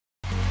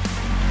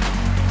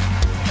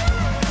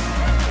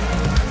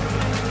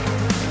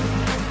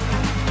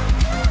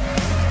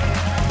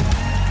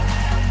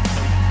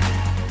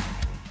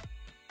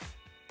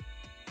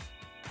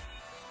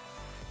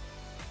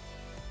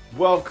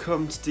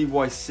Welcome to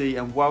DYC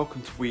and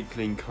welcome to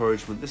Weekly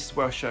Encouragement. This is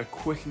where I share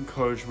quick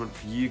encouragement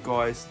for you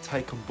guys to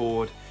take on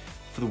board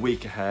for the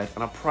week ahead,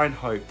 and I pray and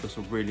hope this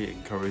will really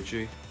encourage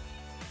you.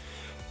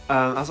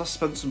 As I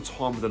spent some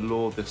time with the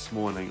Lord this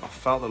morning, I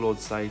felt the Lord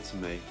say to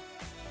me,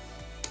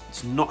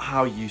 it's not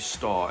how you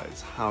start,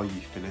 it's how you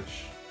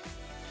finish.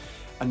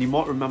 And you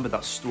might remember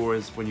that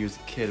story when you was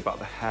a kid about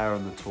the hare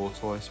and the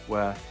tortoise,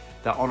 where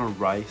they're on a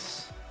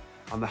race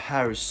and the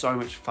hare is so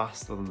much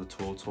faster than the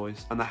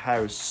tortoise, and the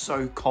hare is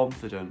so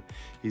confident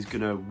he's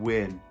going to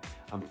win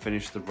and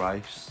finish the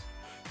race.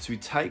 So he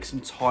takes some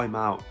time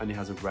out and he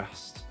has a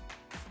rest.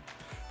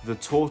 The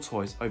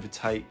tortoise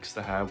overtakes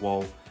the hare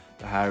while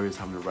the hare is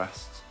having a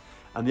rest.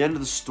 And at the end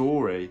of the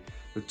story,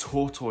 the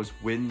tortoise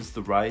wins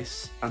the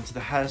race, and to the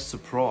hare's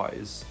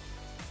surprise,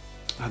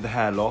 the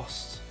hare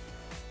lost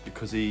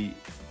because he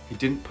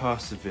didn't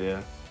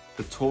persevere.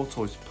 The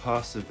tortoise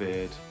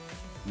persevered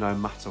no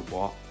matter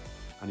what,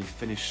 and he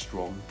finished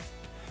strong.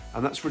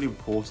 And that's really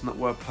important, that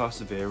word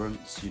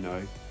perseverance. You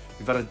know,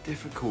 we've had a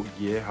difficult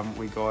year, haven't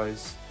we,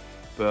 guys?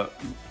 But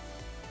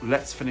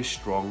let's finish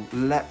strong,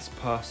 let's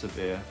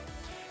persevere.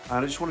 And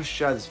I just want to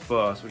share this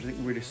verse, which I think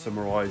really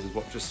summarises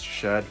what I just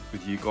shared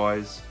with you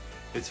guys.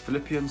 It's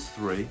Philippians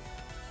 3,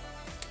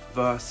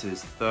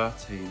 verses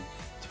 13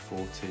 to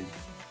 14.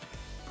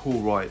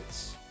 Paul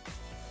writes,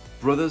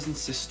 "Brothers and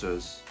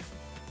sisters,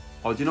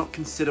 I do not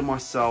consider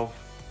myself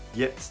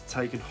yet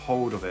taken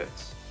hold of it.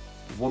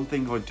 One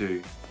thing I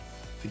do,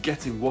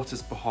 forgetting what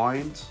is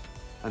behind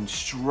and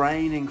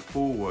straining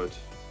forward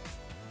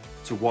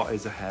to what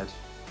is ahead,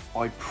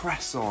 I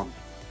press on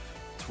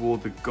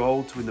toward the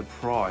goal to win the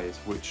prize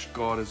which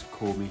God has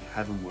called me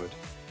heavenward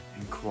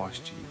in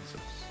Christ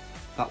Jesus."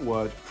 That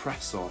word,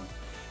 press on.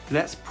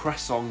 Let's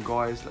press on,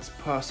 guys. Let's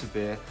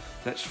persevere.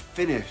 Let's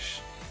finish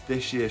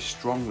this year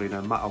strongly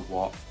no matter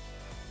what.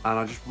 And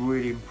I just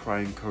really pray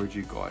and encourage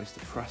you guys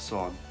to press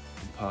on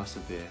and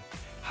persevere.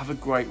 Have a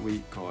great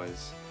week,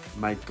 guys.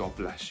 May God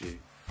bless you.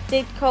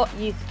 Didcot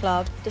Youth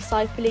Club,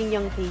 discipling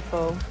young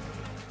people.